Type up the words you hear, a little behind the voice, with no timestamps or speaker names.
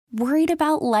Worried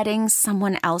about letting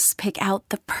someone else pick out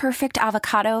the perfect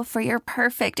avocado for your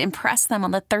perfect impress them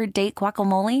on the third date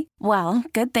guacamole? Well,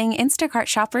 good thing Instacart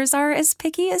shoppers are as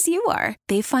picky as you are.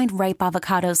 They find ripe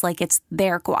avocados like it's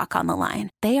their guac on the line.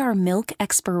 They are milk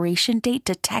expiration date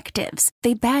detectives.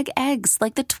 They bag eggs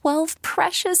like the 12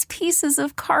 precious pieces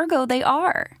of cargo they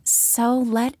are. So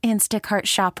let Instacart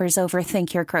shoppers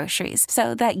overthink your groceries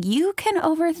so that you can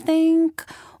overthink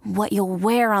what you'll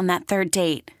wear on that third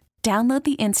date. Download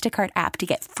the Instacart app to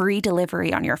get free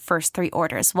delivery on your first 3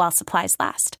 orders while supplies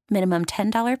last. Minimum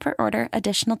 $10 per order.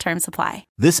 Additional terms apply.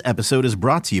 This episode is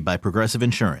brought to you by Progressive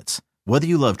Insurance. Whether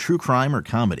you love true crime or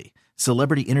comedy,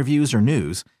 celebrity interviews or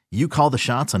news, you call the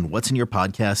shots on what's in your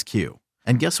podcast queue.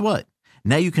 And guess what?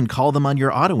 Now you can call them on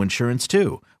your auto insurance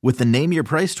too with the Name Your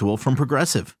Price tool from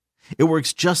Progressive. It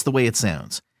works just the way it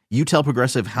sounds. You tell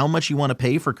Progressive how much you want to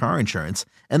pay for car insurance,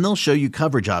 and they'll show you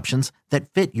coverage options that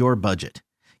fit your budget.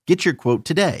 Get your quote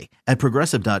today at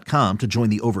Progressive.com to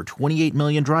join the over 28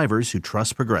 million drivers who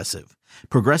trust Progressive.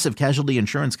 Progressive Casualty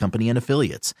Insurance Company and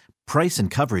Affiliates. Price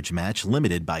and coverage match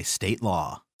limited by state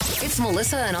law. It's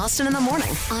Melissa and Austin in the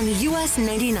morning on US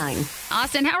 99.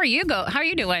 Austin, how are you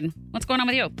doing? What's going on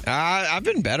with you? I've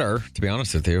been better, to be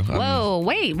honest with you. Whoa,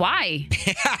 wait, why?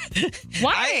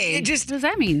 Why? What does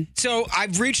that mean? So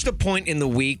I've reached a point in the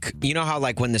week, you know how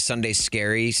like when the Sunday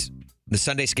scaries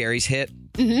hit?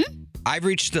 Mm-hmm. I've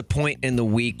reached the point in the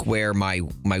week where my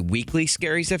weekly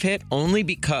scaries have hit, only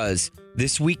because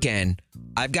this weekend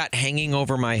I've got hanging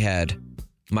over my head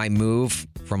my move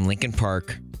from Lincoln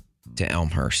Park to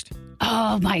Elmhurst.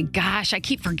 Oh my gosh, I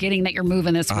keep forgetting that you're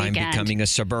moving this weekend. I'm becoming a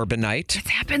suburbanite. It's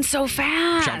happened so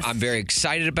fast. Which I'm very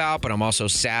excited about, but I'm also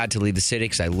sad to leave the city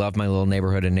because I love my little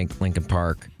neighborhood in Lincoln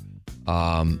Park.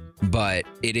 But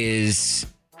it is,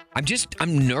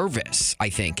 I'm nervous, I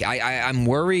think. I'm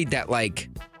worried that like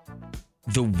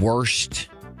the worst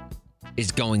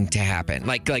is going to happen.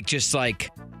 Like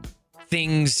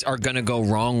things are going to go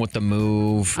wrong with the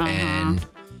move and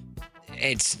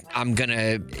I'm going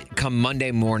to come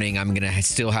Monday morning, I'm going to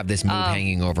still have this move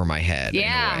hanging over my head.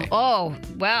 Yeah. Oh,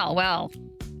 well,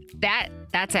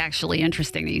 that's actually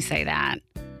interesting that you say that,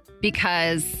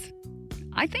 because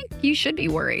I think you should be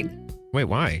worried. Wait,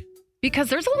 why? Because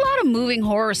there's a lot of moving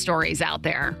horror stories out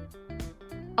there.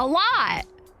 A lot.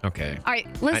 Okay. All right,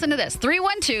 listen to this.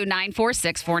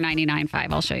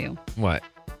 312-946-4995. I'll show you. What?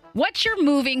 What's your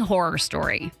moving horror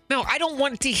story? No, I don't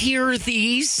want to hear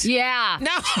these. Yeah. No.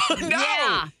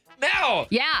 Yeah. No.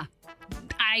 Yeah.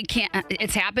 I can't.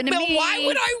 It's happened to me. Why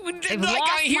would I'm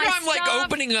like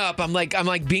opening up. I'm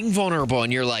like being vulnerable,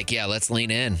 and you're like, yeah, let's lean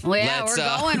in. Well, yeah, we're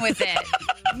going with it.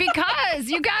 Because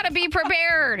you got to be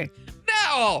prepared.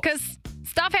 No. Because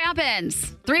stuff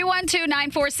happens.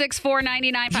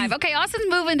 312-946-4995. Okay, Austin's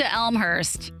moving to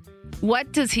Elmhurst.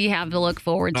 What does he have to look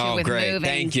forward to with great. moving?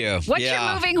 Thank you. What's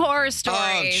your moving horror story?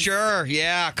 Oh, sure.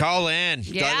 Yeah, call in.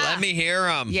 Yeah. Let me hear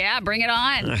them. Yeah, bring it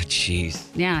on. Oh, jeez.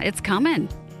 Yeah, it's coming.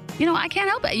 You know, I can't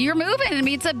help it. You're moving. I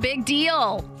mean, it's a big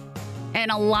deal.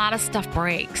 And a lot of stuff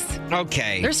breaks.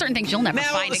 Okay. There's certain things you'll never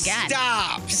find again.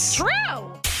 Stop. It's true.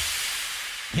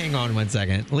 Hang on 1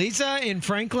 second. Lisa in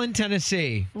Franklin,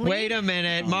 Tennessee. Wait a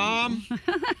minute. Mom?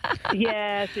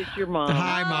 Yes, it's your mom.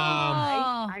 Hi,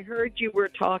 Mom. I heard you were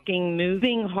talking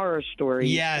moving horror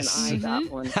stories. Yes. And I got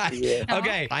one for you.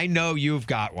 Okay. I know you've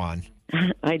got one.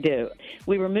 I do.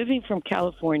 We were moving from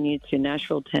California to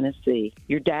Nashville, Tennessee.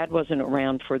 Your dad wasn't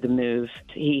around for the move.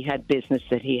 He had business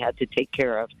that he had to take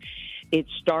care of. It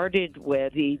started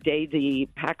with the day the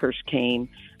Packers came.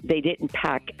 They didn't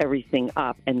pack everything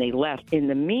up, and they left. In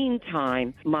the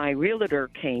meantime, my realtor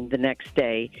came the next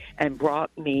day and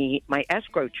brought me my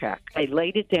escrow check. I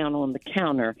laid it down on the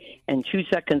counter, and 2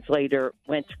 seconds later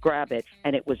went to grab it,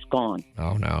 and it was gone.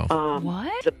 Oh, no.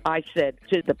 What? I said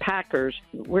to the Packers,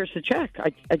 where's the check?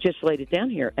 I just laid it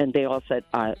down here. And they all said,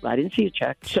 I didn't see a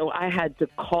check. So I had to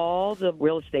call the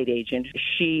real estate agent.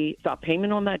 She stopped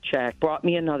payment on that check, brought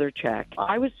me another check.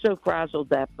 I was so frazzled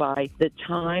that by the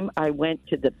time I went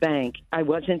to the bank, I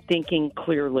wasn't thinking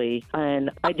clearly,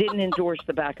 and I didn't endorse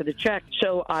the back of the check.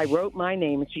 So I wrote my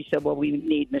name, and she said, well, we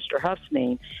need Mr. Huff's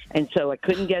name. And so I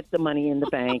couldn't get the money in the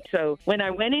bank. So when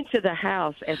I went into the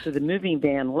house after the moving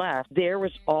van left, there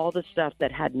was all the stuff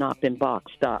that had not been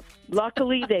boxed up.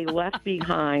 Luckily, they left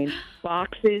behind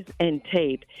boxes and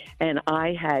tape, and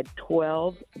I had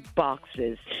 12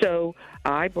 boxes. So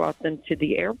I brought them to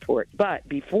the airport. But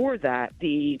before that,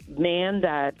 the man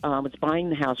that was buying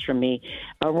the house from me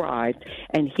arrived,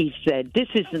 and he said, "This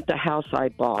isn't the house I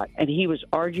bought." And he was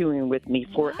arguing with me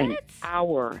for an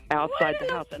hour outside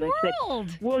the house. And I said,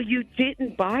 "Well, you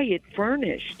didn't buy it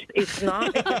furnished. It's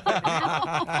not.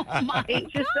 It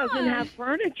just doesn't have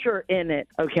furniture in it."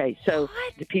 Okay, so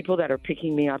the people that are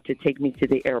picking me up to take me to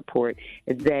the airport,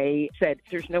 they said,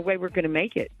 "There's no way we're going to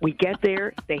make it." We get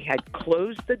there, they had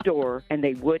closed the door, and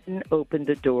they wouldn't open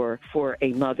the door for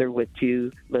a mother with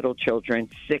 2 little children,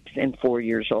 6 and 4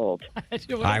 years old.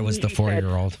 I was the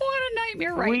 4-year-old. What a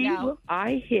nightmare now.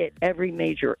 I hit every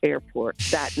major airport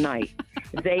that night.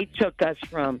 They took us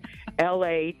from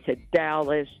L.A. to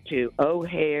Dallas to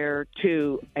O'Hare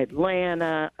to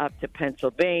Atlanta up to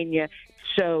Pennsylvania.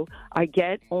 So I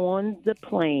get on the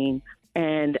plane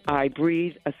and I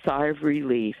breathe a sigh of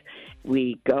relief.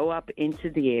 We go up into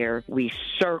the air. We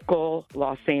circle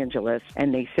Los Angeles,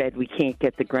 and they said we can't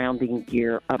get the grounding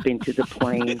gear up into the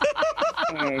plane.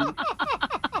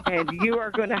 and you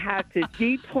are going to have to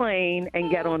deplane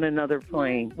and get on another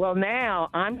plane. Well, now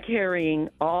I'm carrying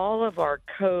all of our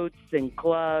coats and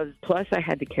gloves. Plus, I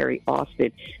had to carry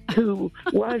Austin, who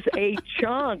was a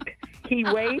chunk. He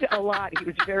weighed a lot. He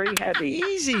was very heavy.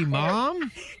 Easy,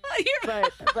 Mom.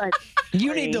 But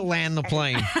you need to land the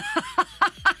plane.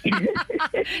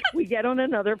 We get on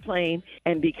another plane,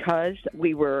 and because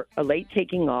we were late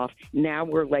taking off, now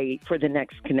we're late for the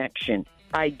next connection.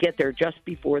 I get there just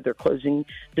before they're closing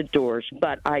the doors,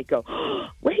 but I go,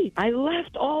 wait, I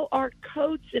left all our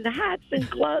coats and hats and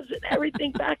gloves and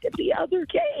everything back at the other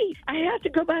gate. I have to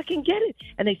go back and get it.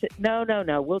 And they said, no,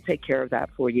 we'll take care of that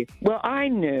for you. Well, I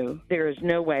knew there is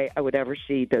no way I would ever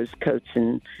see those coats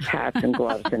and hats and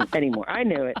gloves anymore. I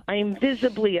knew it. I'm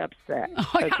visibly upset,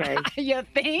 okay? You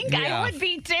think? Yeah. I would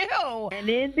be too. And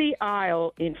in the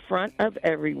aisle in front of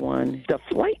everyone, the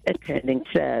flight attendant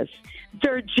says,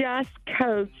 "They're just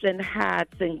coats and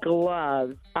hats and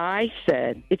gloves." I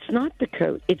said, "It's not the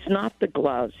coat. It's not the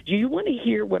gloves. Do you want to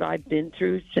hear what I've been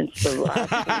through since the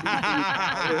last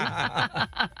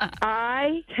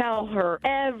I tell her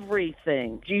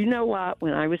everything. Do you know what?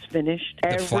 When I was finished,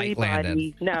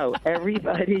 everybody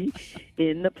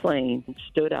in the plane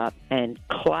stood up and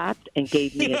clapped and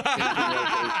gave me a standing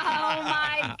ovation. Oh,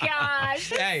 my gosh.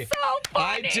 Hey, so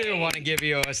funny. I do want to give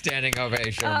you a standing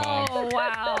ovation, Mom. Oh,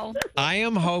 wow. I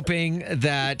am hoping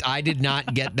that I did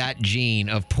not get that gene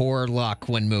of poor luck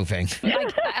when moving.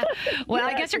 Well,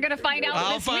 I guess you're going to find out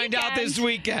I'll this find weekend. out this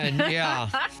weekend. Yeah.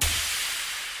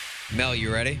 Mel,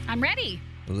 you ready? I'm ready.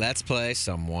 Let's play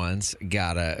Someone's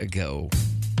Gotta Go.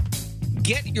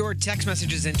 Get your text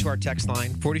messages into our text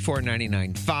line,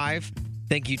 44995.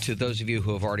 Thank you to those of you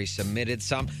who have already submitted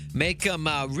some. Make them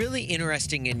really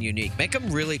interesting and unique. Make them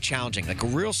really challenging, like a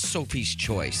real Sophie's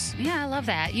Choice. Yeah, I love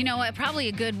that. You know, probably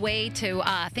a good way to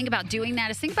think about doing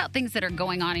that is think about things that are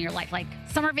going on in your life, like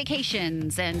summer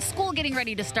vacations and school getting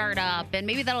ready to start up, and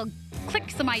maybe that'll click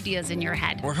some ideas in your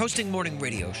head. We're hosting morning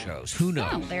radio shows. Who knows?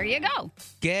 Oh, there you go.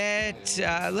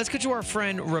 Let's get to our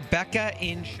friend Rebecca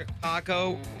in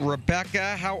Chicago.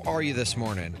 Rebecca, how are you this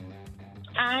morning?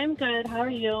 I'm good. How are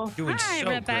you? Doing Hi, so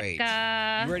Rebecca. great.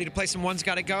 You ready to play some One's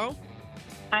Gotta Go?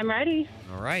 I'm ready.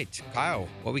 All right. Kyle,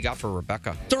 what we got for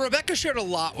Rebecca? So Rebecca shared a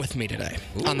lot with me today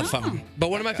on the phone.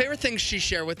 But one of my favorite things she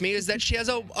shared with me is that she has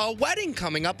a wedding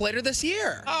coming up later this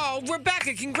year. Oh,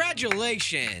 Rebecca,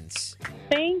 congratulations.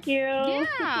 Thank you.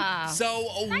 Yeah.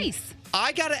 So Nice.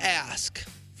 I got to ask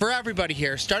for everybody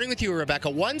here, starting with you, Rebecca,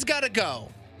 one's got to go.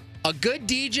 A good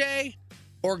DJ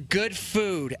or good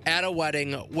food at a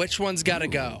wedding? Which one's got to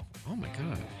go? Oh, my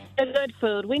God. A good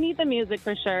food. We need the music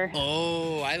for sure.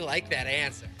 Oh, I like that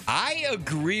answer. I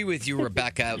agree with you,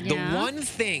 Rebecca. Yeah. The one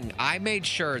thing I made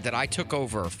sure that I took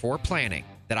over for planning,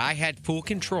 that I had full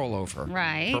control over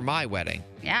Right. for my wedding,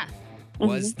 Yeah.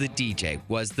 was the DJ,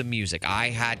 was the music. I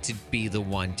had to be the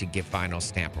one to give final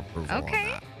stamp approval on Okay.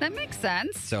 that. That makes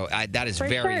sense. So that is For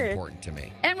very sure. important to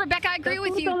me. And Rebecca, I agree The with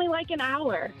food's you. only like an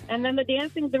hour, and then the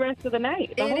dancing's the rest of the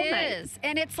night. The whole It night. is.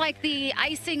 And it's like the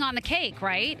icing on the cake,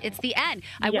 right? It's the end.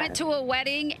 I went Yes. to a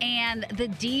wedding and the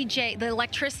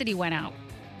electricity went out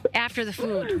after the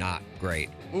food. Not great.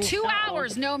 2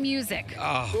 hours, no music.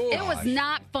 Oh, It was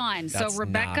not fun. That's so,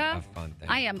 Rebecca, not a fun thing.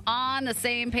 I am on the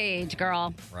same page,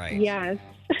 girl. Right. Yes.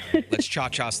 Let's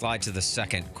cha-cha slide to the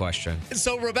second question.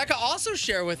 So Rebecca also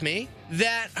shared with me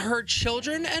that her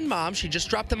children and mom, she just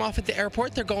dropped them off at the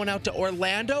airport. They're going out to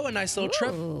Orlando, a nice little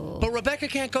trip. But Rebecca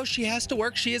can't go. She has to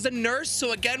work. She is a nurse.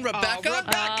 So again, Rebecca. Oh,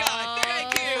 Rebecca,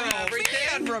 thank you for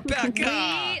everything. Man,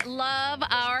 Rebecca. We love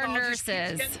our Oh, just keeps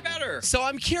nurses. getting better. So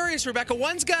I'm curious, Rebecca,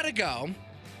 one's got to go.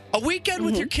 A weekend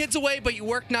with your kids away, but you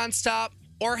work nonstop,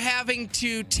 or having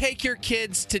to take your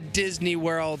kids to Disney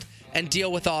World and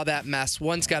deal with all that mess.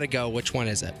 One's got to go. Which one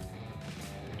is it?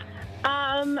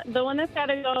 The one that's got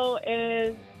to go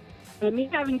is me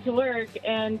having to work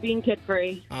and being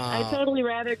kid-free. I'd totally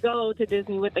rather go to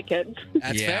Disney with the kids.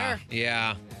 That's fair.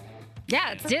 Yeah.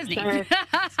 Yeah, it's Disney. Sure.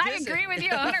 I agree with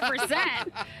you 100%.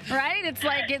 Right? It's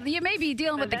like you may be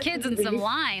dealing with the kids in some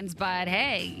lines, but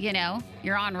hey,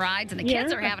 you're on rides and the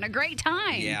kids are having a great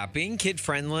time. Yeah, being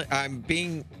kid-friendly,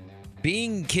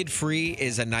 being kid-free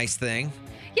is a nice thing.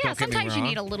 Yeah, sometimes you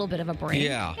need a little bit of a break.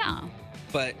 Yeah.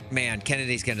 But, man,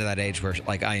 Kennedy's getting to that age where,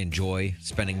 I enjoy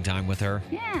spending time with her.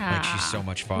 Yeah. She's so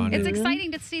much fun. It's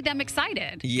exciting to see them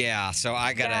excited. Yeah, so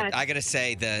I gotta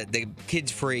say the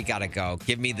kids free gotta go.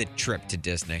 Give me the trip to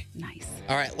Disney. Nice.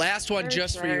 All right, last one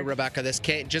just for you, Rebecca. This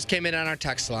just came in on our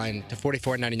text line to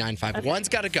 44995. Okay. One's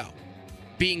got to go.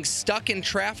 Being stuck in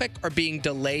traffic or being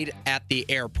delayed at the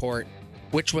airport.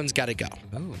 Which one's got to go?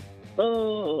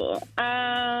 Oh,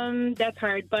 that's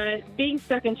hard, but being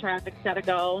stuck in traffic's got to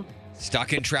go.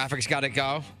 Stuck in traffic's got to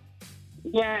go?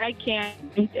 Yeah, I can't.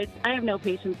 I have no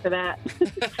patience for that.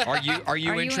 Are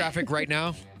you in traffic right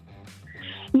now?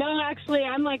 No, actually,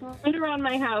 I'm right around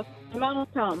my house. I'm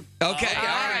almost home. Okay, all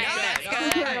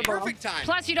right. Perfect time.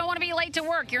 Plus, you don't want to be late to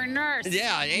work. You're a nurse.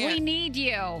 Yeah. We need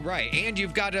you. Right, and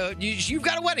you've got a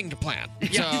wedding to plan.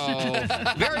 So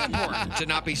very important to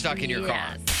not be stuck in your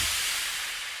car.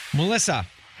 Melissa.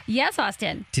 Yes,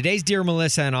 Austin. Today's Dear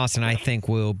Melissa and Austin, I think,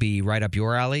 will be right up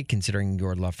your alley, considering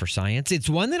your love for science. It's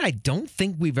one that I don't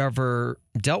think we've ever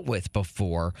dealt with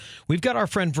before. We've got our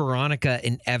friend Veronica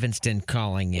in Evanston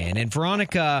calling in. And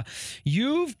Veronica,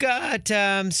 you've got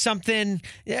something,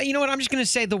 you know what, I'm just going to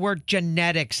say the word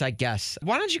genetics, I guess.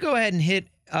 Why don't you go ahead and hit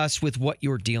us with what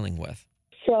you're dealing with?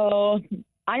 So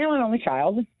I am an only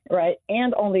child, right,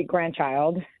 and only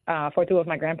grandchild for two of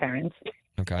my grandparents.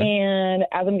 Okay. And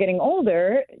as I'm getting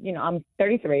older, I'm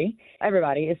 33.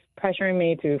 Everybody is pressuring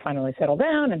me to finally settle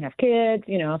down and have kids,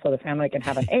 so the family can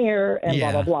have an heir and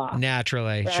blah, blah, blah.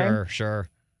 Naturally. Right? Sure.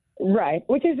 Right.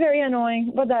 Which is very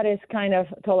annoying, but that is kind of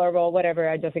tolerable, whatever.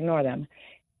 I just ignore them.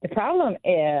 The problem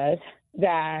is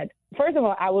that, first of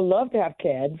all, I would love to have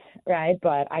kids, right?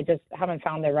 But I just haven't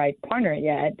found the right partner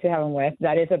yet to have them with.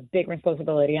 That is a big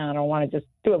responsibility, and I don't want to just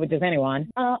do it with just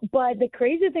anyone. But the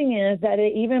crazy thing is that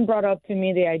it even brought up to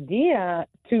me the idea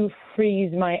to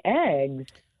freeze my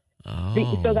eggs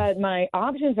so that my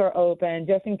options are open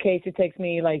just in case it takes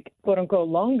me, quote unquote,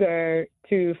 longer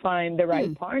to find the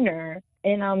right partner.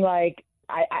 And I'm like,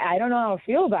 I don't know how I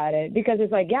feel about it, because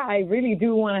it's I really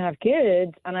do want to have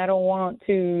kids, and I don't want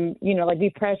to, be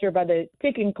pressured by the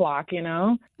ticking clock,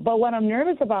 But what I'm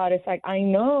nervous about is I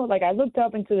know, I looked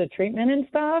up into the treatment and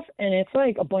stuff, and it's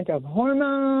a bunch of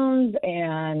hormones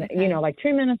and,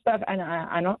 treatment and stuff. And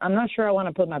I'm not sure I want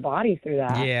to put my body through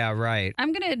that. Yeah, right.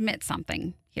 I'm going to admit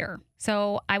something here.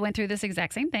 So I went through this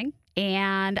exact same thing,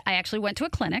 and I actually went to a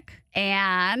clinic,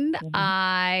 and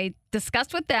I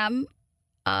discussed with them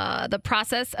the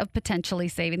process of potentially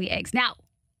saving the eggs. Now,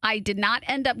 I did not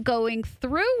end up going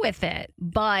through with it,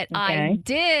 but I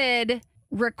did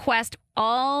request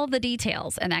all the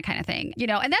details and that kind of thing,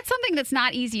 and that's something that's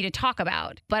not easy to talk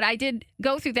about. But I did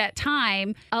go through that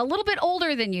time. A little bit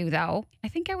older than you, though. I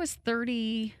think I was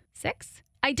 36.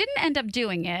 I didn't end up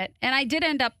doing it, and I did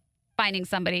end up finding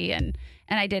somebody, and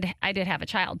I did have a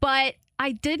child. But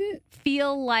I didn't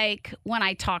feel like when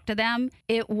I talked to them,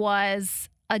 it was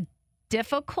a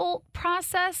difficult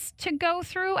process to go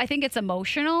through. I think it's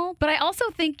emotional, but I also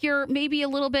think you're maybe a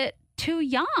little bit too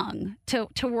young to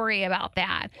worry about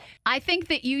that. I think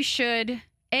that you should,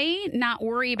 not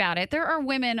worry about it. There are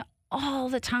women all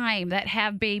the time that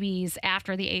have babies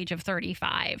after the age of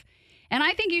 35. And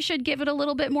I think you should give it a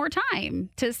little bit more time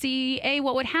to see,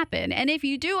 what would happen. And if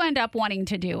you do end up wanting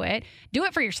to do it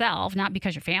for yourself, not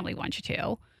because your family wants you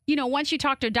to. Once you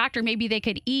talk to a doctor, maybe they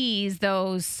could ease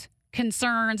those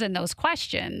concerns and those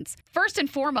questions. First and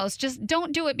foremost, just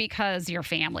don't do it because your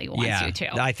family wants you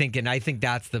to. I think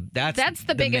that's the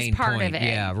biggest part point. of it.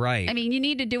 Yeah, right. I mean, you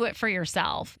need to do it for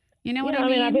yourself. You know what I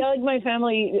mean? I feel like my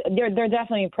family, they're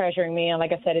definitely pressuring me, and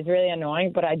like I said, it's really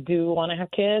annoying, but I do want to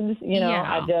have kids.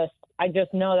 I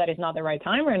just know that it's not the right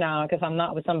time right now, because I'm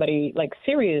not with somebody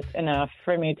serious enough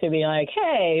for me to be like,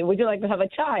 hey, would you like to have a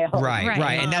child? Right.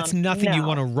 And that's nothing you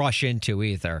want to rush into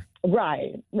either.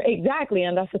 Right. Exactly.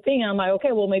 And that's the thing. I'm like,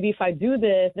 okay, well, maybe if I do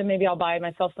this, then maybe I'll buy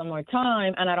myself some more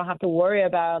time, and I don't have to worry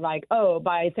about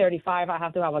by 35, I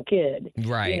have to have a kid.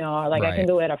 Right. I can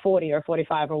do it at 40 or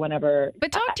 45 or whenever.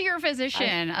 But talk to your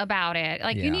physician about it.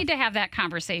 You need to have that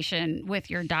conversation with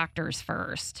your doctors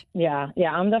first. Yeah.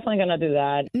 I'm definitely going to do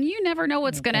that. You never know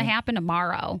what's going to happen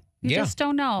tomorrow. You just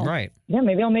don't know. Right. Yeah,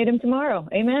 maybe I'll meet him tomorrow.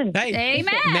 Amen. Hey,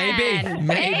 Amen.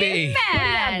 maybe.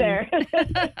 Out there.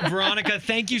 Veronica,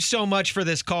 thank you so much for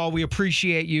this call. We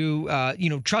appreciate you,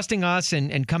 trusting us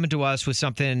and coming to us with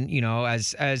something,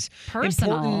 as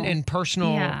Personal. important and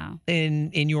personal Yeah.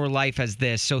 in your life as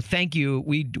this. So thank you.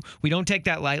 We don't take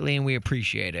that lightly, and we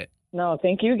appreciate it. No,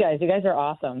 thank you guys. You guys are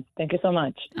awesome. Thank you so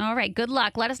much. All right. Good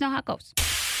luck. Let us know how it goes.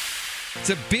 It's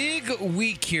a big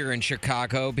week here in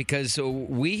Chicago because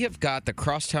we have got the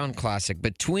Crosstown Classic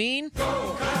between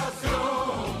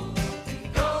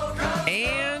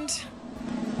and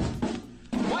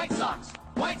White Sox.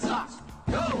 White Sox.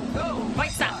 Go, go.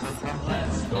 White Sox.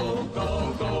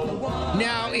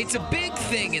 Now, it's a big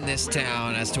thing in this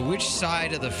town as to which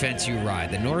side of the fence you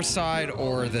ride, the north side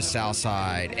or the south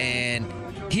side. And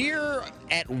here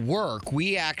at work,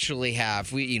 we actually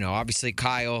have, obviously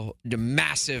Kyle, the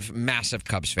massive, massive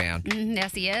Cubs fan.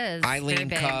 Yes, he is. I lean Very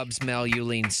big. Cubs, Mel, you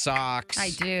lean Sox.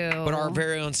 I do. But our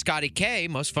very own Scotty K,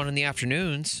 most fun in the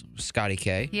afternoons, Scotty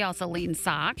K. He also leans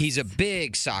Sox. He's a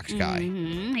big Sox guy.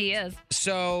 He is.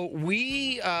 So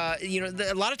we, a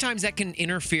lot of times that can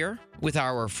interfere with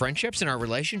our friendships and our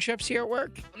relationships here at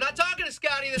work. I'm not talking to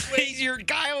Scotty this week.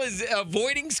 Kyle is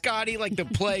avoiding Scotty like the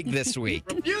plague this week.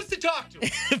 Refuse to talk to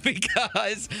him.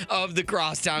 Because of the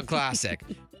Crosstown Classic.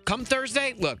 Come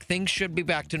Thursday, look, things should be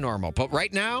back to normal. But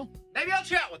right now, Maybe I'll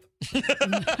chat with him.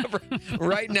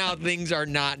 right now, things are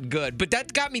not good. But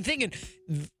that got me thinking,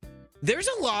 there's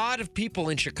a lot of people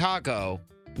in Chicago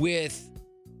with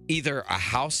either a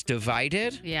house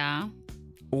divided Yeah.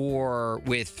 or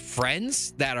with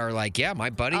friends that are like, yeah,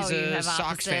 my buddy's you a have Sox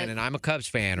opposite. fan and I'm a Cubs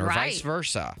fan, or Right. vice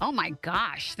versa. Oh, my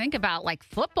gosh. Think about,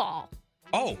 football.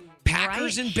 Oh,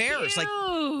 Packers Right. and Bears.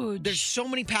 Huge. There's so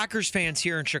many Packers fans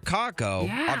here in Chicago.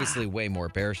 Yeah. Obviously, way more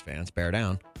Bears fans. Bear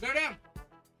down. Bear down.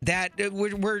 That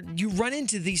where you run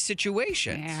into these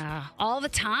situations. Yeah, all the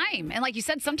time. And like you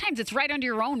said, sometimes it's right under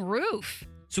your own roof.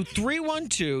 So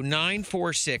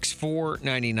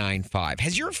 312-946-4995.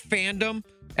 Has your fandom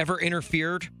ever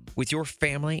interfered with your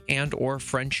family and or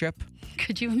friendship?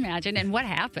 Could you imagine? And what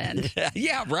happened?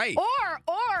 Yeah, right.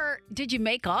 Or did you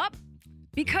make up?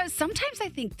 Because sometimes I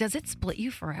think, does it split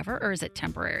you forever or is it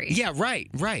temporary? Yeah, right.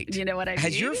 You know what I mean?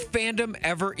 Has your fandom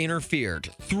ever interfered?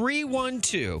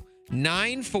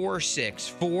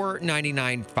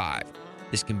 312-946-4995.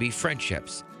 This can be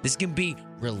friendships. This can be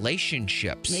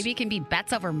relationships. Maybe it can be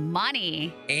bets over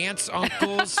money. Aunts,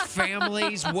 uncles,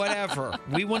 families, whatever.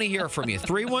 We want to hear from you.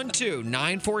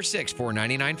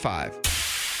 312-946-4995.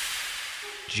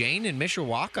 Jane in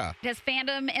Mishawaka. Has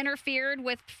fandom interfered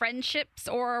with friendships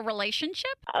or a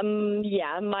relationship?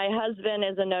 Yeah, my husband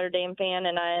is a Notre Dame fan,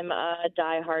 and I'm a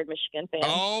diehard Michigan fan.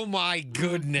 Oh, my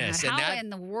goodness. How And that, in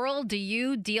the world do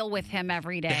you deal with him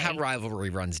every day? that rivalry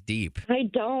runs deep. I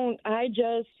don't. I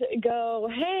just go,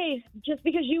 hey, just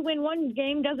because you win one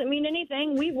game doesn't mean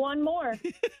anything. We've won more.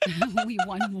 We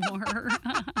won more.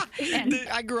 And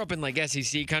I grew up in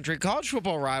SEC country. College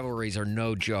football rivalries are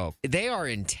no joke. They are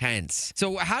intense.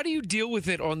 So how do you deal with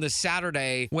it on the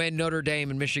Saturday when Notre Dame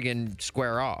and Michigan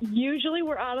square off? Usually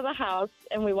we're out of the house,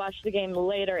 and we watch the game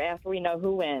later after we know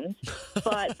who wins.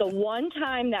 But the one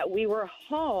time that we were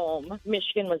home,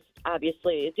 Michigan was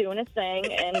obviously doing its thing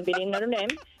and beating Notre Dame.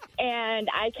 And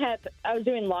I was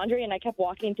doing laundry, and I kept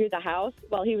walking through the house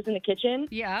while he was in the kitchen.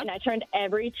 Yeah. And I turned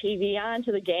every TV on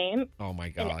to the game. Oh, my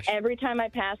And gosh. every time I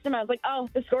passed him, I was like, oh,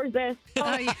 the score's this.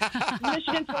 Oh,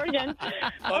 Michigan scored again.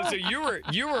 Oh, so you were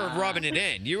rubbing it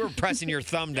in. You were pressing your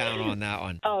thumb down on that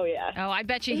one. Oh, yeah. oh, I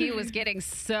bet you he was getting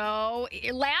so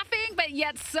laughing, but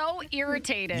yet so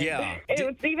irritated. Yeah.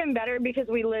 It's even better because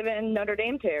we live in Notre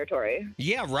Dame territory.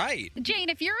 Yeah, right. Jane,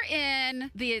 if you're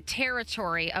in the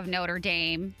territory of Notre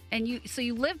Dame and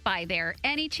you live by there,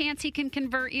 any chance he can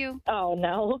convert you? Oh,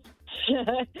 no.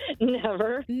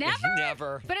 Never. Never?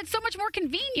 Never. But it's so much more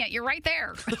convenient. You're right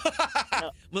there.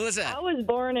 Melissa. I was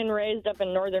born and raised up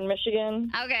in northern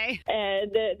Michigan. Okay.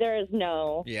 And there is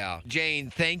no. Yeah. Jane,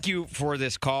 thank you for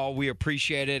this call. We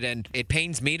appreciate it. And it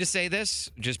pains me to say this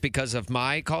just because of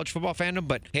my college football fandom,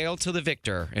 but hail to the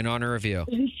victor in honor of you.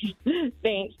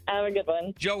 Thanks. Have a good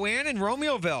one. Joanne in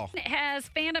Romeoville. Has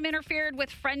fandom interfered with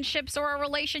friendships or a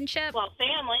relationship? Well,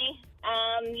 family.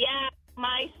 Yeah,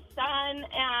 my son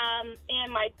and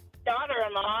my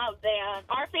daughter-in-law,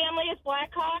 our family is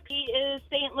Blackhawk. He is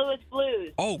St. Louis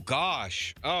Blues. Oh,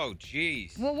 gosh. Oh,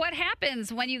 jeez. Well, what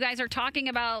happens when you guys are talking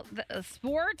about the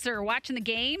sports or watching the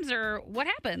games, or what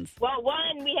happens? Well,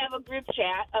 one, we have a group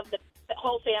chat of the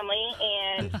whole family,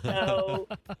 and so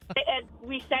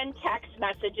we send text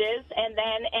messages. And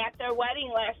then at their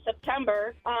wedding last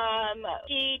September,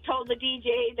 she told the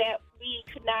DJ that we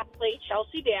could not play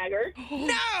Chelsea Dagger.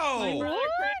 No!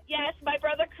 My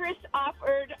brother Chris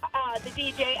offered the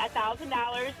DJ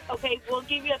 $1,000. Okay, we'll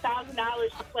give you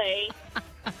 $1,000 to play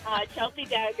Chelsea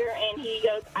Dagger, and he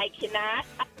goes, I cannot.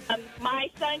 My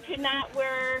son could not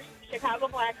wear Chicago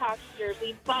Blackhawks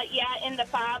jersey, but in the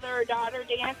father-daughter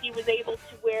dance, he was able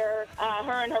to wear,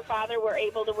 her and her father were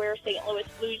able to wear St. Louis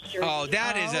Blues jersey. Oh,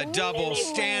 that is a double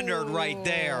standard right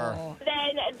there.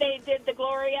 Then they did the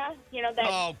Gloria, that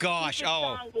oh gosh,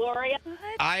 song Gloria.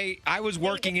 I was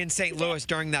working in St. Louis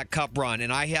during that cup run,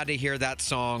 and I had to hear that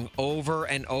song over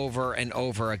and over and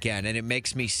over again, and it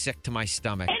makes me sick to my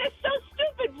stomach. And it's so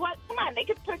stupid. What? Come on, they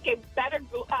could pick a better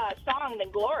song than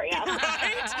Gloria.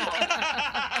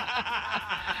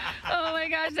 Oh my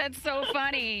gosh, that's so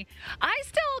funny. I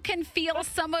still can feel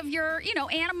some of your,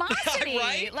 animosity.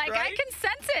 Right? I can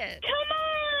sense it. Come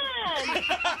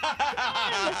on.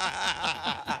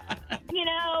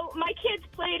 My kids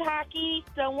played hockey,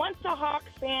 so once a Hawks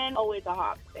fan, always a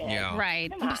Hawks fan. Yeah.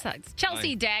 Right. Besides,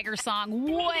 Chelsea Dagger song,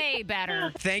 way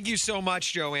better. Thank you so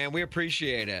much, Joanne. We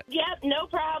appreciate it. Yep, no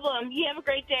problem. You have a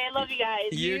great day. I love you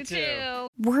guys. You too.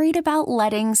 Worried about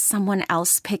letting someone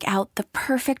else pick out the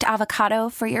perfect avocado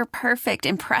for your perfect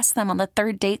impress them on the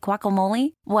third date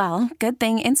guacamole? Well, good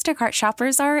thing Instacart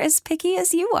shoppers are as picky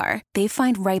as you are. They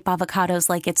find ripe avocados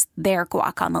like it's their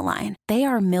guac on the line. They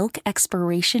are milk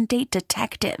expiration date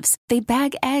detectives. They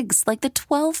bag eggs like the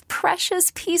 12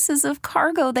 precious pieces of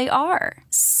cargo they are.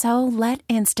 So let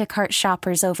Instacart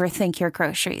shoppers overthink your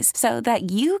groceries so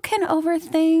that you can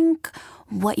overthink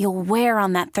what you'll wear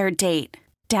on that third date.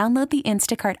 Download the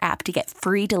Instacart app to get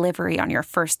free delivery on your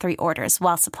first 3 orders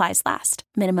while supplies last.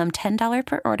 Minimum $10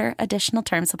 per order. Additional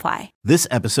terms apply. This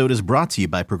episode is brought to you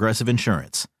by Progressive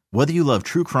Insurance. Whether you love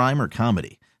true crime or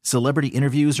comedy, celebrity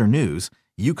interviews or news,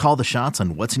 you call the shots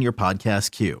on what's in your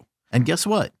podcast queue. And guess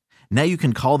what? Now you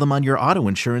can call them on your auto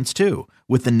insurance too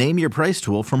with the Name Your Price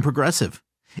tool from Progressive.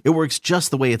 It works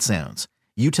just the way it sounds.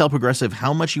 You tell Progressive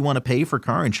how much you want to pay for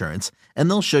car insurance, and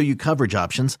they'll show you coverage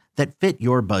options that fit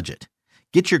your budget.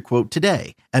 Get your quote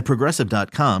today at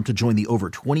Progressive.com to join the over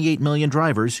 28 million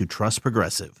drivers who trust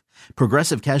Progressive.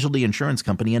 Progressive Casualty Insurance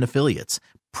Company and Affiliates.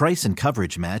 Price and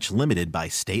coverage match limited by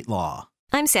state law.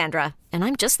 I'm Sandra, and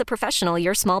I'm just the professional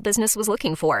your small business was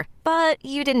looking for. But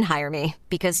you didn't hire me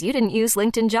because you didn't use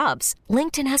LinkedIn Jobs.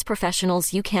 LinkedIn has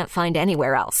professionals you can't find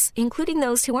anywhere else, including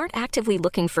those who aren't actively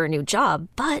looking for a new job,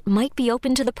 but might be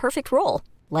open to the perfect role,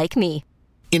 like me.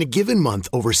 In a given month,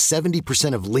 over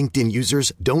 70% of LinkedIn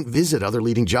users don't visit other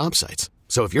leading job sites.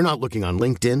 So if you're not looking on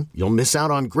LinkedIn, you'll miss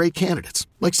out on great candidates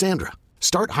like Sandra.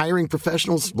 Start hiring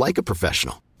professionals like a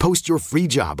professional. Post your free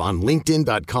job on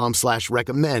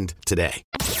linkedin.com/recommend today.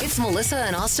 It's Melissa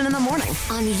and Austin in the morning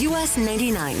on US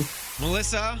 99.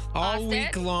 Melissa, all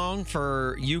week long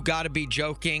for You Gotta Be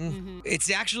Joking. Mm-hmm.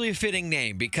 It's actually a fitting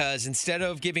name because instead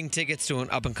of giving tickets to an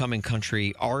up-and-coming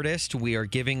country artist, we are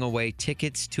giving away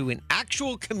tickets to an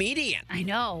actual comedian. I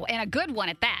know, and a good one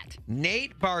at that.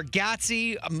 Nate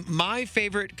Bargatze, my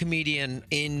favorite comedian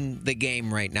in the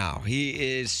game right now.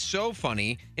 He is so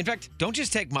funny. In fact, don't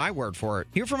just take my word for it.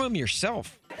 Hear from him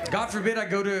yourself. God forbid I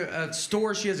go to a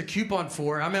store she has a coupon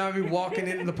for. I'll be walking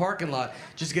into the parking lot,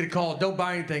 just get a call, don't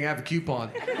buy anything, I have a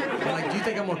coupon. I'm like, do you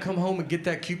think I'm going to come home and get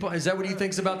that coupon? Is that what you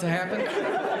think's about to happen?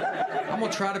 I'm going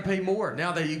to try to pay more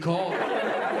now that you called.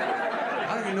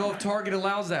 I don't even know if Target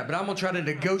allows that, but I'm going to try to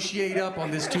negotiate up on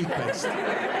this toothpaste.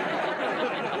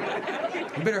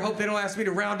 You better hope they don't ask me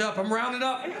to round up. I'm rounding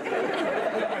up.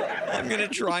 I'm going to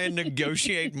try and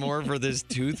negotiate more for this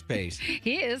toothpaste.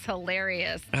 He is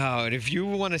hilarious. Oh, and if you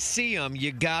want to see him,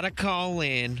 you got to call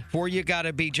in for You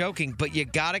Gotta Be Joking, but you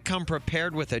got to come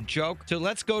prepared with a joke. So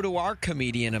let's go to our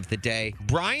comedian of the day,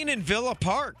 Brian in Villa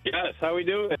Park. Yes, how we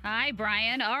doing? Hi,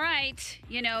 Brian. All right.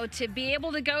 To be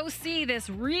able to go see this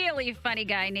really funny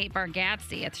guy, Nate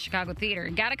Bargatze, at the Chicago Theater,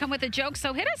 got to come with a joke,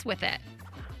 so hit us with it.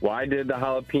 Why did the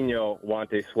jalapeno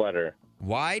want a sweater?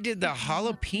 Why did the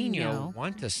jalapeno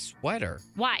want a sweater?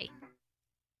 Why?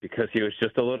 Because he was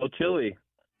just a little chilly.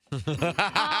 Oh, gosh.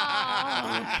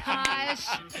 I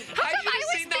should have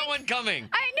seen that one coming.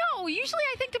 I know. Usually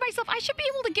I think to myself, I should be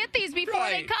able to get these before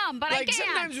they come, but I can't.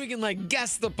 Sometimes we can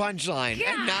guess the punchline,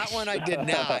 and that one I did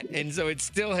not. And so it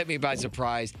still hit me by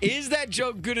surprise. Is that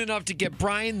joke good enough to get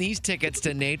Brian these tickets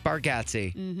to Nate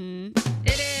Bargatze? Mm-hmm.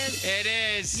 It is. It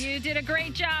is. is. You did a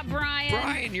great job, Brian.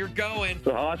 Brian, you're going.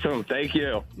 Awesome. Thank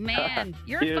you. Man,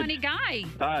 you're a funny guy.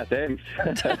 Thanks.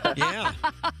 Yeah.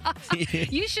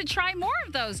 You should try more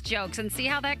of those jokes and see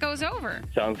how that goes over.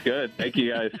 Sounds good. Thank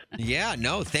you, guys. Yeah,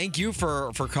 no, thank you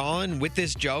for calling with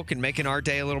this joke and making our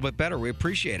day a little bit better. We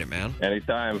appreciate it, man.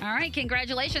 Anytime. All right,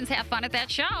 congratulations. Have fun at that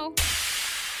show.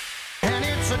 And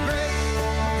it's a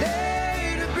great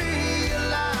day to be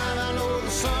alive. I know the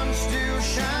sun's still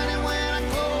shining when I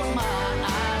close my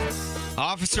eyes.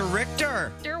 Officer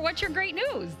Richter. What's your great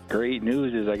news? Great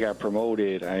news is I got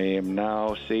promoted. I am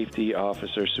now Safety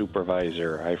Officer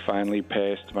Supervisor. I finally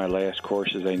passed my last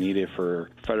courses I needed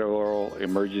for Federal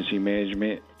Emergency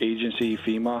Management Agency,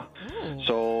 FEMA.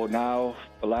 So now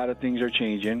a lot of things are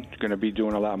changing. Going to be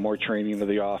doing a lot more training of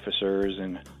the officers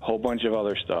and a whole bunch of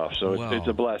other stuff. So it's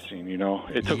a blessing, you know.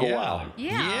 It took a while.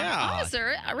 Yeah.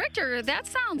 Officer Richter, that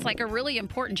sounds like a really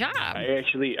important job. I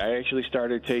actually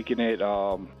started taking it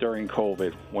during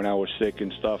COVID when I was sick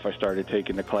and stuff. I started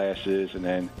taking the classes, and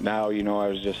then now, you know, I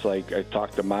was just like, I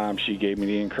talked to Mom. She gave me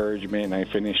the encouragement, and I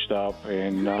finished up.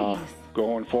 And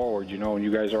going forward, you know, and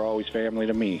you guys are always family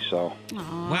to me, so.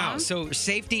 Wow, so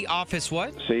safety office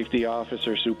what? Safety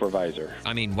Officer Supervisor.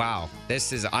 I mean, wow.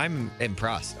 I'm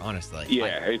impressed, honestly.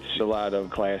 Yeah, it's a lot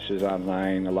of classes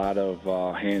online, a lot of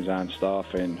hands-on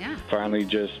stuff, and finally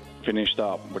just finished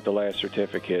up with the last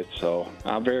certificate, so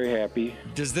I'm very happy.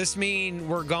 Does this mean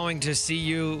we're going to see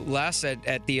you less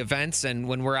at the events and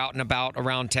when we're out and about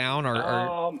around town?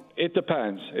 Or It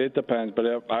depends. But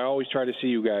I always try to see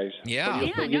you guys. Yeah. But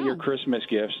you'll still get your Christmas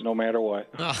gifts no matter what.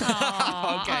 Okay.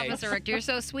 Officer Richter, you're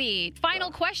so sweet. Final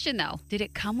question, though. Did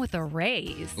it come with a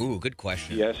raise? Ooh, good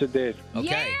question. Yes, it did.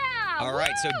 Okay. Yeah, all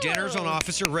right, so dinner's on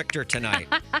Officer Richter tonight.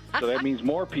 So that means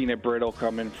more peanut brittle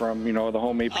coming from, you know, the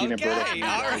homemade peanut brittle.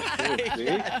 All right. Gosh,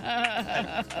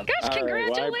 congratulations. All right,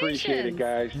 well, I appreciate it,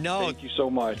 guys. No. Thank you so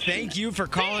much. Thank you for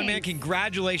calling, man.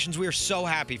 Congratulations. We are so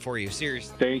happy for you.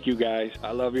 Seriously. Thank you, guys.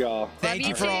 I love you all. Thank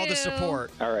you for all the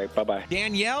support. All right, bye-bye.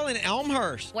 Danielle in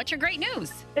Elmhurst. What's your great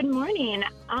news? Good morning.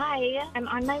 I am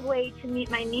on my way to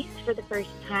meet my niece for the first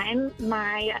time.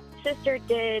 My sister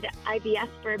did IVF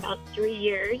for about 3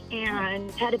 years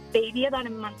and had a baby about a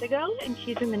month ago, and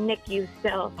she's in the NICU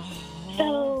still.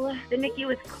 So the NICU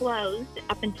was closed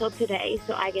up until today,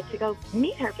 so I get to go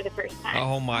meet her for the first time.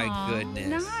 Oh, my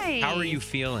goodness. Nice. How are you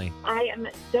feeling? I am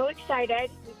so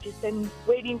excited. We've just been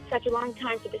waiting such a long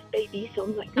time for this baby, so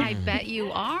I'm like... I bet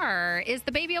you are. Is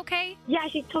the baby okay? Yeah,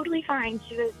 she's totally fine.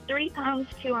 She was 3 pounds,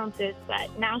 2 ounces,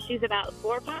 but now she's about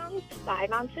 4 pounds,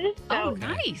 5 ounces. So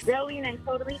nice. Growing and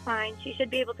totally fine. She should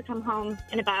be able to come home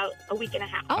in about a week and a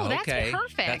half. Oh, that's Okay.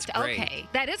 perfect. That's great. Okay.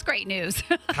 That is great news.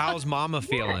 How's Mama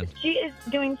feeling? She is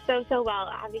doing so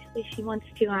well. Obviously, she wants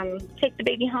to take the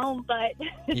baby home, but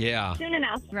Yeah. soon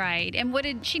enough. Right. And what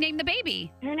did she name the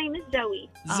baby? Her name is Zoe.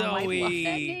 Zoe. Oh, I love that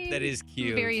name. That is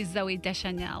cute. Very Zoe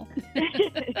Deschanel.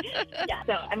 Yeah,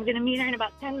 so I'm going to meet her in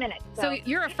about 10 minutes. So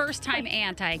you're a first-time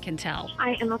aunt, I can tell.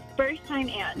 I am a first-time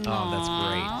aunt. Oh, that's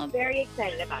great. Aw. Very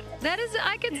excited about it. That is,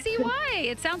 I can see why.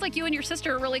 It sounds like you and your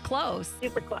sister are really close.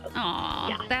 Super close. Aw,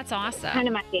 Yeah. that's awesome. Kind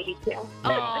of my baby, too.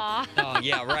 Aw. Oh,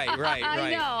 yeah, right.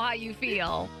 I know how you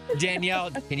feel. Danielle,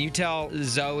 can you tell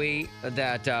Zoe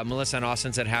that Melissa and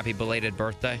Austin said happy belated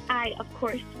birthday? I, of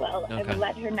course, will. I Okay. will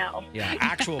let her know. Yeah,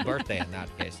 actual birthday in that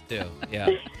case, too. Yeah.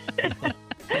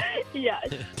 Yes.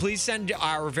 Please send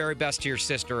our very best to your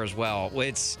sister as well.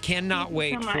 Cannot Thank you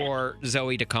wait so much. for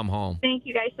Zoe to come home. Thank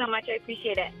you guys so much. I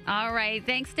appreciate it. All right.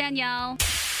 Thanks, Danielle.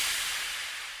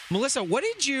 Melissa, what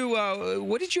did you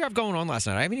have going on last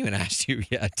night? I haven't even asked you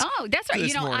yet. Oh, that's right.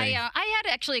 This You know, morning. I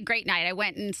had actually a great night. I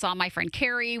went and saw my friend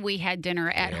Carrie. We had dinner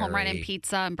at Home Run and Carrie.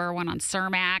 Pizza in Berwyn on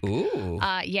Cermak. Ooh.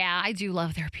 Yeah, I do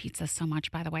love their pizza so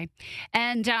much, by the way.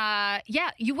 And yeah,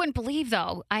 you wouldn't believe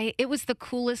though. It was the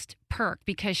coolest perk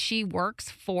because she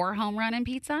works for Home Run and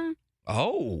Pizza.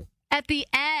 Oh. At the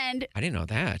end, I didn't know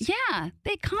that. yeah,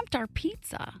 they comped our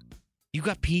pizza. You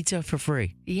got pizza for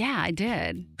free. Yeah, I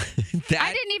did.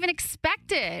 I didn't even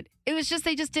expect it. It was just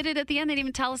they just did it at the end. They didn't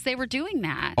even tell us they were doing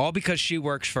that. All because she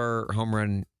works for Home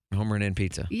Run and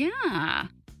Pizza. Yeah.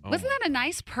 Wasn't that a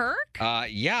nice perk?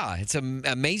 Yeah, it's an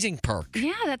amazing perk.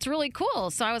 Yeah, that's really cool.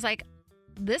 So I was like,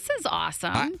 this is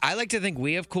awesome. I like to think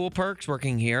we have cool perks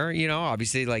working here. You know,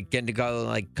 obviously, like getting to go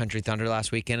like Country Thunder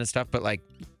last weekend and stuff. But like,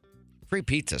 free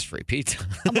pizza's free pizza.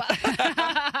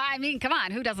 I mean, come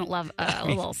on. Who doesn't love a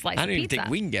little slice I of don't even pizza? think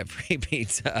we can get free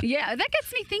pizza. Yeah, that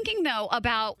gets me thinking, though,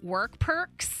 about work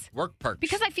perks. Work perks.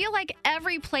 Because I feel like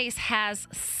every place has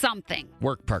something.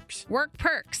 Work perks. Work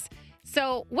perks.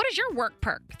 So what is your work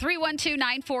perk?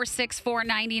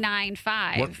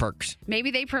 312-946-4995. Work perks.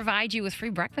 Maybe they provide you with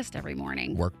free breakfast every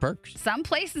morning. Work perks. Some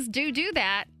places do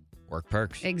that. Work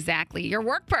perks. Exactly. Your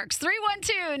work perks.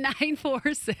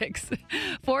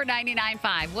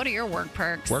 312-946-4995. What are your work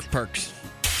perks? Work perks.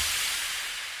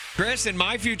 Chris, in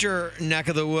my future neck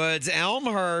of the woods,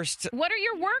 Elmhurst. What are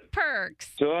your work perks?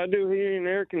 So I do heating and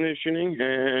air conditioning,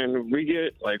 and we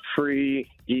get like free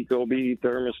Ecobee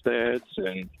thermostats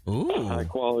and high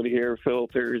quality air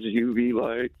filters, UV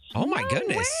lights. Oh my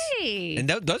goodness! Way. And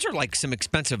those are like some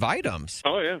expensive items.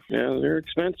 Oh yeah, they're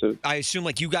expensive. I assume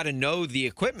like you got to know the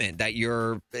equipment that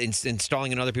you're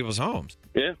installing in other people's homes.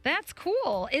 Yeah. That's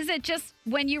cool. Is it just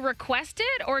when you request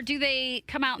it, or do they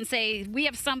come out and say, we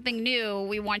have something new,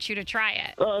 we want you to try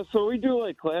it? So we do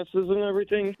like classes and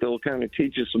everything. They'll kind of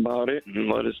teach us about it and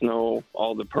let us know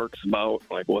all the perks about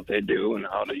like what they do and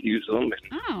how to use them.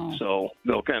 And so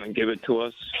they'll kind of give it to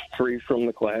us free from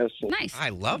the class. Nice. I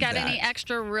love Got that. any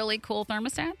extra really cool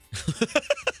thermostats?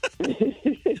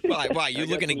 Why? You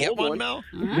looking to get one, Mel?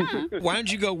 Why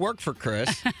don't you go work for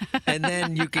Chris, and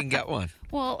then you can get one?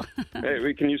 Well, hey,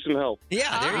 we can use some help.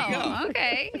 Yeah, there you go.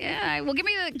 Okay. Yeah. Well, give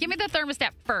me the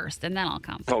thermostat first, and then I'll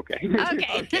come. Okay.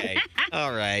 Okay.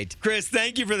 All right. Chris,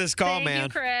 thank you for this call, Thank man. you,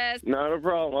 Chris. Not a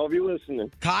problem. I'll be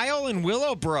listening. Kyle in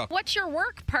Willowbrook. What's your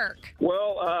work perk?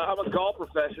 Well, I'm a golf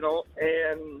professional,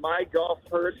 and my golf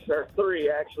perks are three,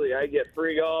 actually. I get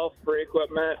free golf, free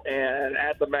equipment, and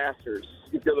at the Masters.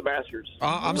 You go to the Masters.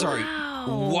 I'm sorry.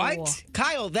 Wow. What?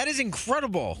 Kyle, that is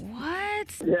incredible.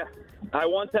 What? Yeah. I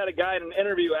once had a guy in an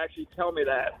interview actually tell me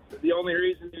that. The only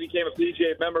reason he became a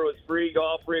PGA member was free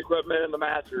golf, free equipment, and the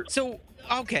Masters. So,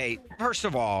 okay, first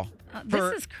of all,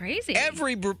 This is crazy.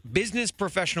 Every business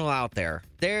professional out there,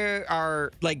 they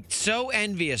are like so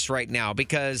envious right now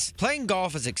because playing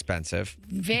golf is expensive.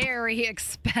 Very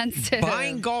expensive.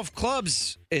 Buying golf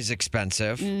clubs is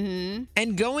expensive. Mm-hmm.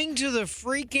 And going to the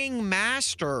freaking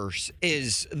Masters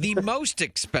is the most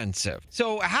expensive.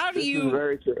 So how do This you... is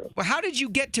very true. How did you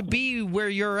get to be where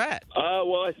you're at?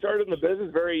 Well, I started in the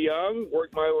business very young,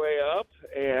 worked my way up,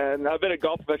 and I've been a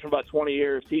golf professional about 20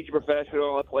 years. Teach a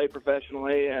professional, I play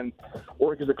professionally, and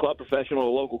work as a club professional at a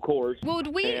local course. Would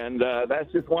we? And that's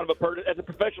just one of that's a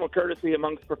professional courtesy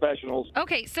amongst professionals.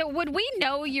 Okay, so would we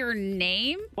know your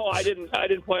name? Oh, I didn't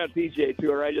play on PGA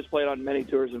Tour. I just played on many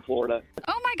tours in Florida.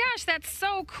 Oh my gosh, that's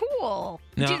so cool.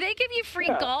 No. Do they give you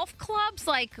free golf clubs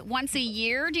like once a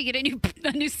year? Do you get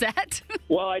a new set?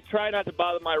 Well, I try not to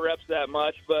bother my reps that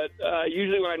much, but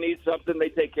usually when I need something, they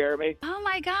take care of me. Oh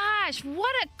my gosh,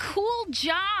 what a cool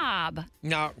job.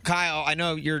 Now, Kyle, I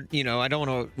know I don't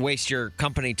want to waste your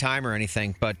company time or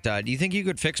anything, but do you think you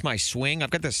could fix my swing? I've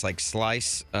got this like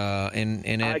slice in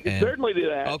it. I can certainly do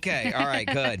that. Okay, all right,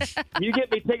 good. You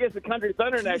get me tickets to Country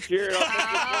Thunder next year, and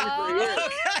I'll make it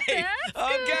for a year.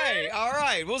 Okay, all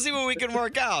right. We'll see what we can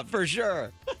work out for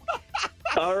sure.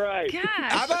 All right.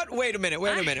 How about, wait a minute.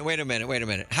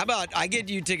 How about I get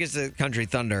you tickets to Country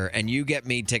Thunder and you get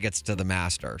me tickets to the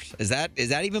Masters? Is that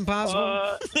even possible?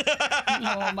 Oh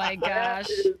my gosh.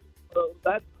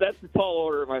 That's a tall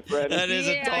order, my friend. That is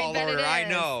a tall order. I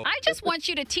know. I just want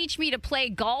you to teach me to play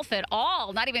golf at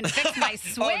all, not even fix my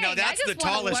swing. Oh, no, that's the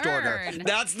tallest order.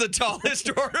 That's the tallest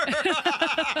order.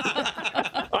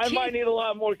 I might need a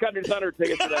lot more Country Thunder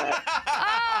tickets for that.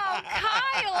 Oh,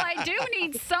 Kyle, I do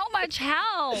need so much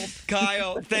help.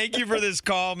 Kyle, thank you for this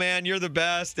call, man. You're the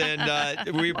best,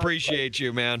 and we appreciate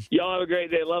you, man. Y'all have a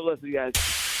great day. Love listening, guys.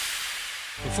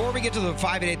 Before we get to the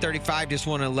 5 at 8:35, just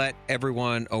want to let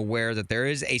everyone aware that there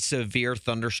is a severe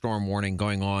thunderstorm warning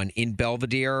going on in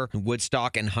Belvedere,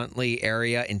 Woodstock, and Huntley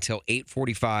area until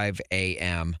 8:45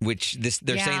 a.m., which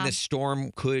they're saying this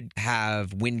storm could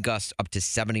have wind gusts up to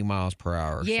 70 miles per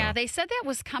hour. Yeah, so. they said that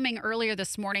was coming earlier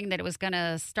this morning, that it was going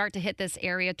to start to hit this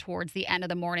area towards the end of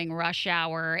the morning rush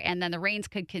hour, and then the rains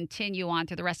could continue on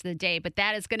through the rest of the day. But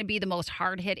that is going to be the most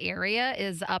hard-hit area,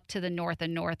 is up to the north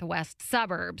and northwest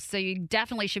suburbs. So you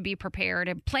definitely should be prepared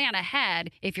and plan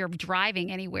ahead if you're driving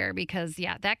anywhere, because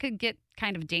that could get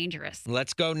kind of dangerous.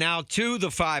 Let's go now to the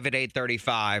 5 at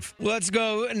 8:35. Let's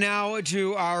go now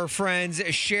to our friends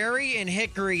Sherry in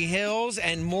Hickory Hills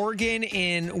and Morgan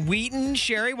in Wheaton.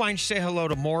 Sherry, why don't you say hello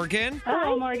to Morgan?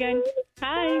 Hello, Morgan.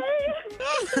 Hi.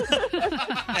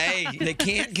 Hey, they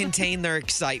can't contain their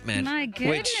excitement. My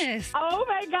goodness. Oh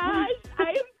my gosh.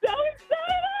 I am so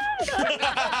excited.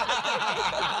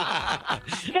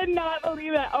 Cannot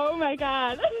believe it. Oh my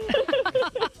God.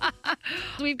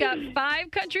 We've got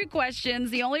 5 country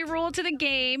questions. The only rule to the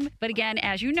game, but again,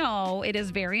 as you know, it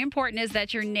is very important, is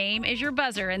that your name is your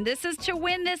buzzer. And this is to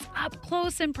win this up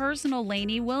close and personal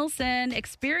Lainey Wilson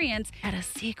experience at a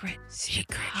secret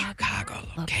Chicago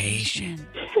location.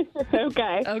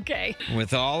 Okay. Okay.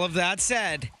 With all of that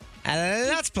said,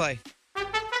 let's play.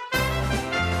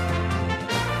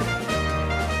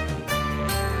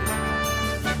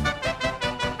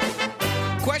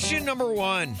 Question number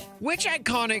 1. Which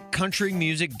iconic country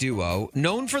music duo,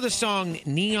 known for the song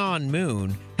Neon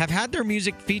Moon, have had their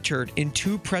music featured in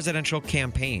 2 presidential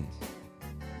campaigns?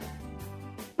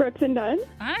 Brooks and Dunn.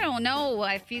 I don't know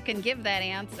if you can give that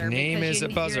answer. Name because is a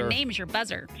buzzer. Your name is your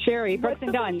buzzer. Sherry. Brooks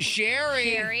and Dunn.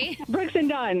 Sherry. Brooks and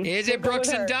Dunn. Is it Brooks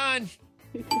and Dunn?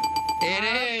 It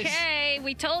is. Okay,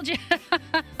 we told you.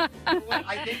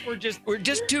 I think we're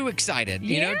just too excited.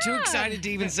 You know, too excited to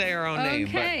even say our own name.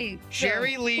 Okay. But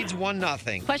Sherry leads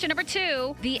 1-0. Question number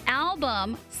 2. The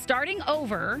album Starting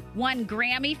Over won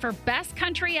Grammy for Best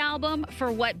Country Album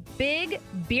for what big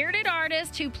bearded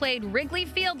artist who played Wrigley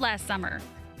Field last summer?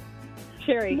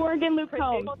 Sherry. Morgan Luke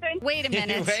Holmes. Wait a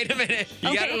minute. Wait a minute.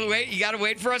 You gotta wait. You gotta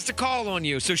wait for us to call on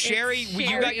you. So Sherry,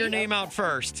 you got your name out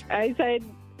first. I said,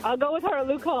 I'll go with her,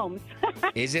 Luke Holmes.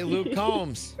 Is it Luke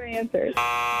Holmes? For answers.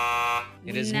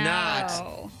 It is not.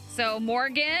 So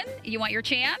Morgan, you want your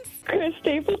chance? Chris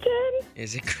Stapleton.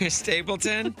 Is it Chris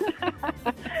Stapleton?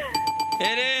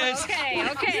 It is.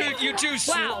 Okay. You two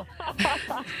Wow.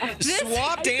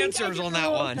 swapped answers on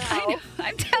that one. I know,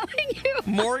 I'm telling you.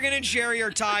 Morgan and Sherry are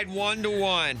tied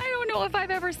 1-1. I don't know if I've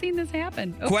ever seen this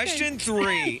happen. Okay. Question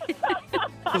 3.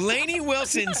 Lainey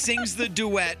Wilson sings the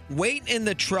duet Wait in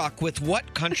the Truck with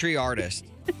what country artist?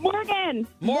 Morgan.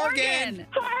 Morgan.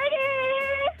 Hardy.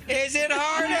 Is it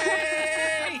Hardy?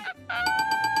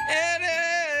 It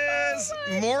is.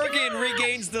 Morgan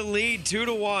regains the lead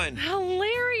 2-1.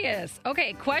 Hilarious.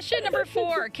 Okay, question number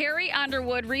 4. Carrie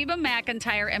Underwood, Reba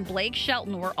McEntire, and Blake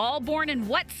Shelton were all born in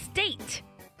what state?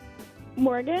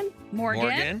 Morgan.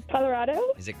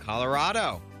 Colorado. Is it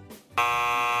Colorado?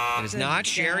 It is not.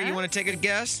 Sherry, you want to take a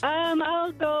guess?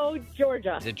 I'll go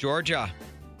Georgia. Is it Georgia?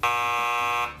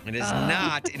 It is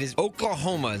not. It is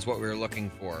Oklahoma is what we were looking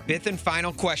for. 5th and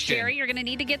final question. Sherry, you're going to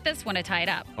need to get this one to tie it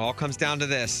up. All comes down to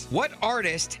this. What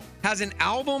artist has an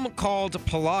album called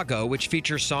Pelago, which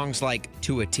features songs like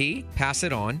To a T, Pass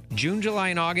It On, June, July,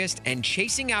 and August, and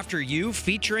Chasing After You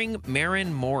featuring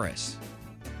Maren Morris?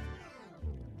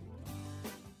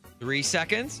 3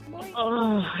 seconds.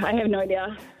 Oh, I have no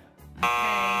idea.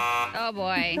 Oh,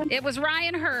 boy. It was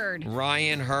Ryan Hurd.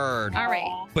 Ryan Hurd. All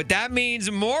right. But that means,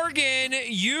 Morgan,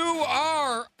 you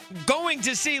are going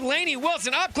to see Lainey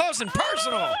Wilson up close and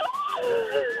personal.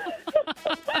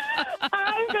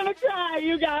 I'm going to cry,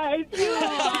 you guys.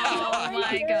 Oh,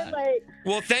 my God.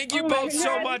 Well, thank you both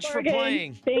so much for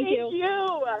playing. Thank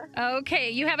you. Okay,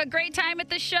 you have a great time at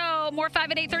the show. More 5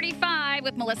 at 8:35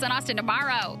 with Melissa and Austin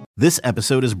tomorrow. This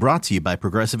episode is brought to you by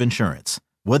Progressive Insurance.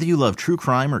 Whether you love true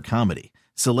crime or comedy,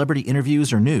 celebrity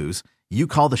interviews or news, you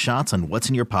call the shots on what's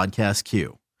in your podcast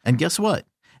queue. And guess what?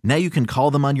 Now you can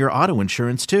call them on your auto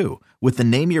insurance too with the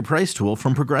Name Your Price tool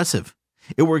from Progressive.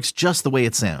 It works just the way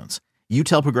it sounds. You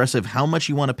tell Progressive how much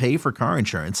you want to pay for car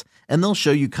insurance, and they'll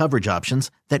show you coverage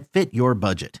options that fit your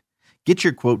budget. Get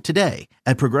your quote today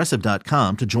at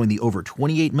Progressive.com to join the over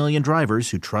 28 million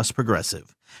drivers who trust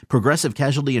Progressive. Progressive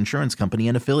Casualty Insurance Company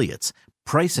and Affiliates.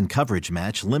 Price and coverage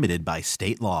match limited by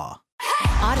state law.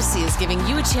 Odyssey is giving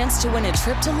you a chance to win a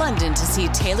trip to London to see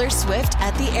Taylor Swift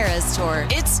at the Eras Tour.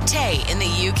 It's Tay in the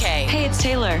UK. Hey, it's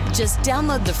Taylor. Just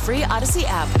download the free Odyssey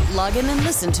app, log in and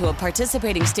listen to a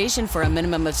participating station for a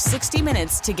minimum of 60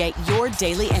 minutes to get your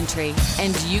daily entry.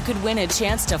 And you could win a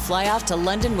chance to fly off to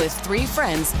London with 3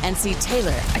 friends and see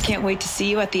Taylor. I can't wait to see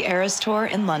you at the Eras Tour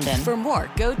in London. For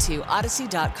more, go to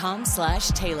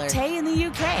odyssey.com/Taylor. Tay in the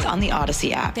UK. It's on the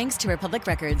Odyssey app. Thanks to Republic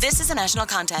Records. This is a national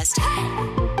contest.